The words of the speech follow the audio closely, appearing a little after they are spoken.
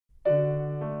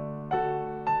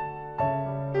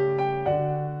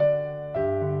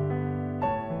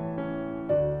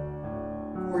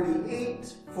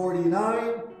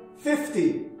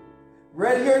50.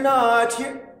 Ready or not,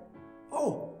 here.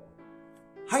 Oh,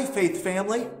 hi Faith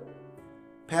family.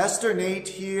 Pastor Nate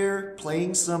here,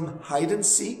 playing some hide and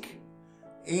seek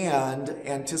and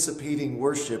anticipating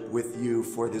worship with you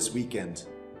for this weekend.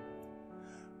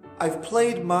 I've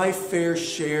played my fair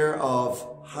share of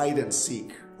hide and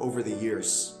seek over the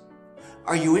years.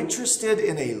 Are you interested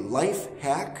in a life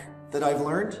hack that I've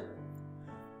learned?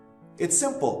 It's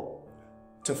simple.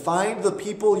 To find the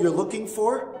people you're looking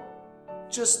for,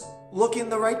 just look in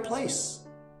the right place.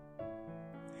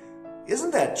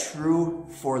 Isn't that true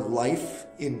for life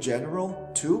in general,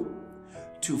 too?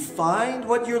 To find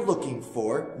what you're looking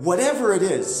for, whatever it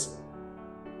is,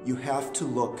 you have to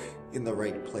look in the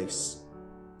right place.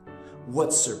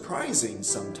 What's surprising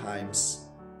sometimes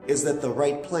is that the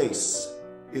right place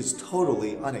is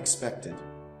totally unexpected.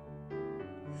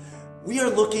 We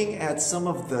are looking at some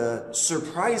of the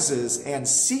surprises and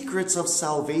secrets of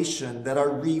salvation that are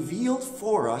revealed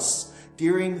for us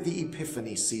during the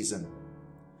Epiphany season.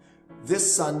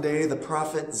 This Sunday, the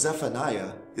prophet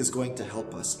Zephaniah is going to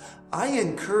help us. I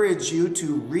encourage you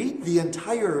to read the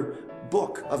entire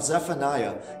book of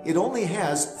Zephaniah. It only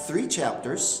has 3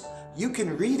 chapters. You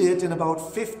can read it in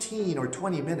about 15 or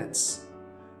 20 minutes.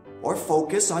 Or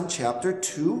focus on chapter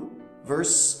 2,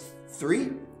 verse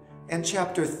 3, and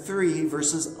chapter 3,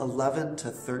 verses 11 to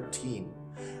 13,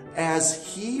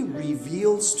 as he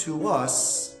reveals to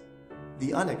us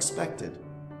the unexpected.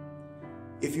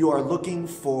 If you are looking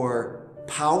for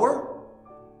power,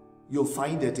 you'll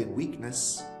find it in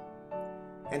weakness.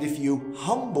 And if you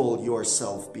humble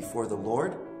yourself before the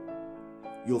Lord,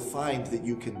 you'll find that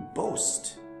you can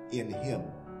boast in him.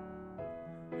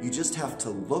 You just have to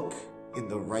look in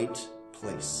the right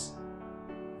place.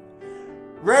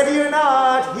 Ready or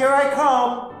not, here I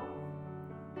come.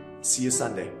 See you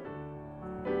Sunday.